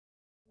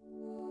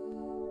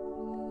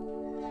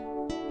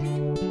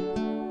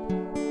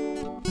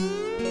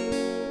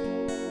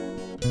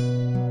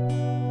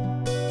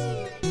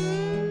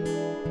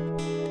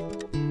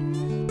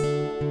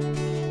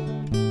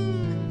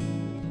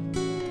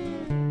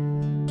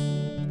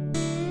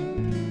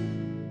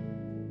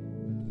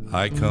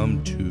I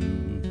come to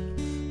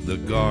the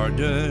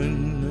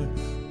garden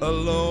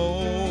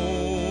alone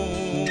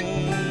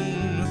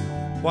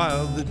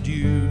while the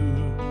dew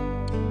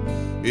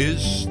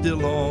is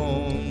still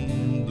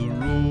on the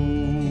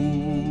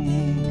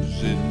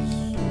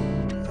roses,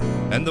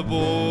 and the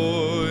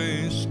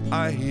voice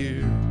I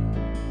hear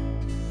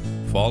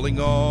falling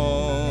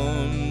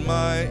on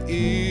my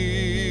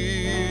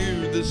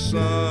ear, the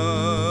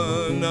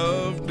Son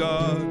of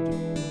God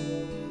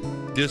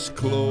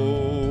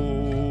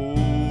discloses,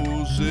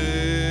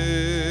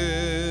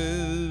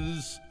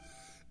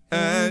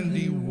 and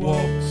he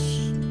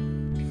walks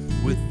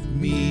with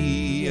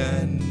me,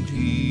 and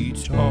he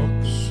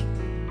talks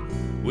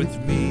with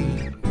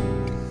me,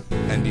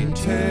 and he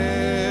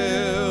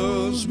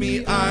tells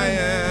me I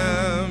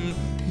am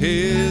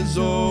his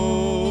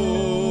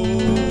own,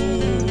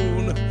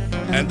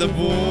 and the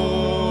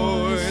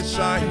voice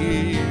I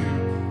hear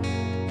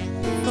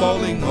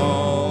falling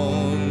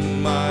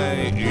on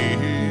my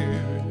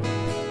ear,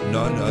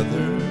 none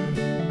other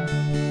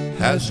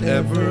has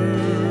ever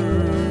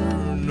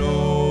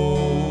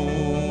known.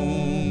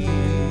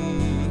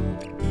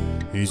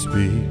 He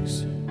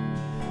speaks,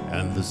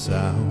 and the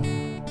sound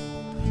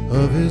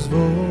of his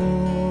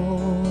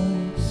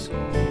voice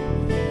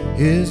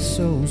is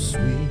so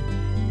sweet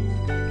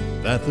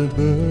that the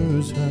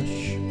birds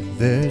hush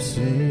their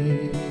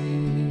singing,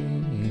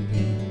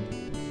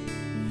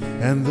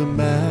 and the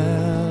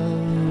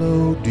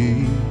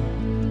melody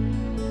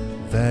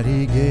that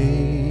he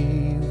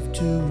gave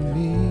to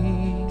me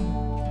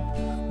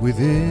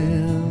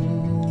within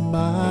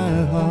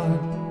my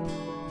heart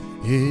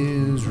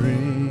is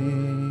ringing.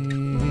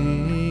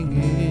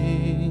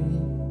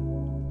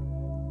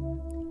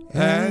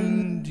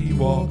 And he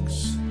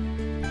walks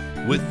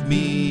with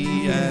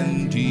me,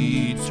 and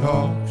he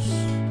talks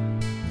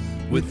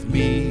with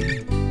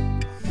me,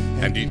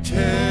 and he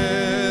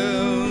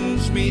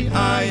tells me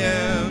I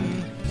am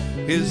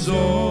his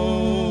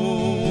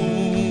own,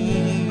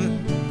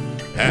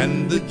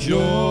 and the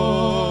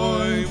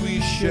joy we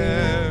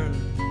share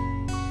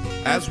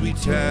as we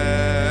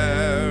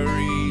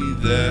tarry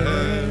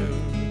there,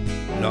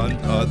 none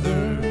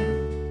other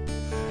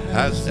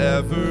has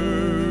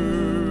ever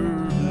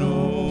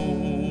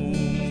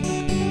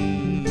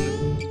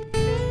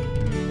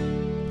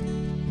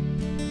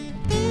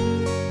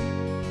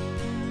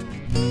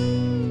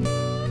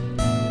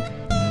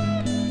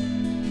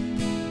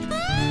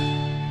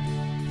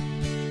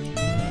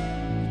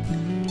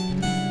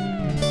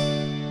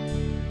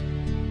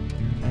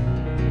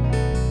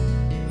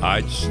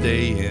I'd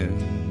stay in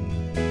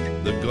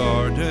the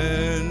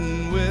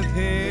garden with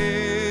him,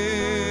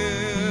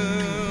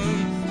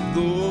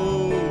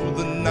 though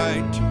the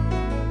night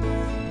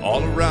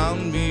all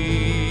around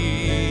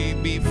me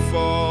be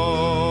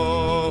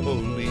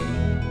falling.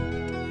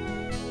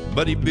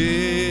 But he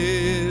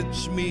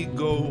bids me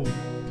go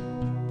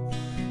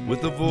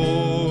with the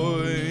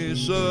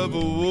voice of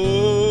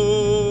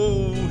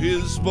woe.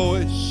 His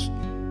voice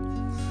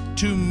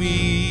to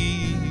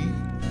me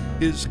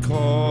is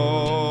calling,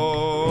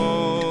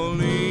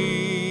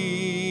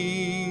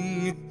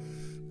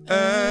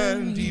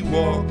 and he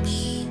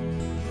walks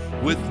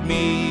with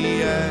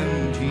me,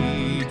 and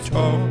he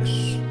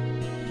talks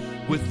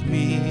with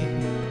me,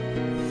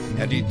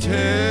 and he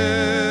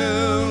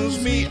tells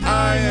me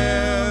I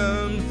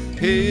am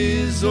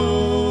his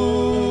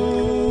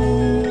own,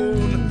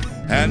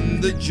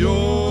 and the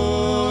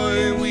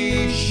joy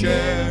we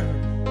share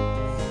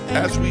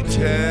as we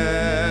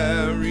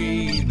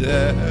tarry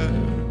there,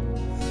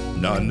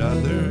 none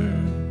other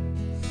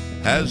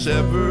has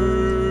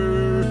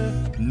ever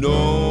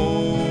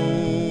known.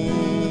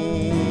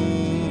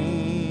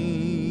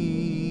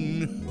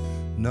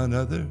 None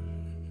other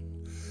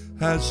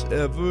has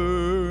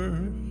ever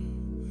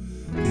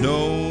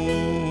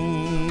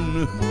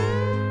known.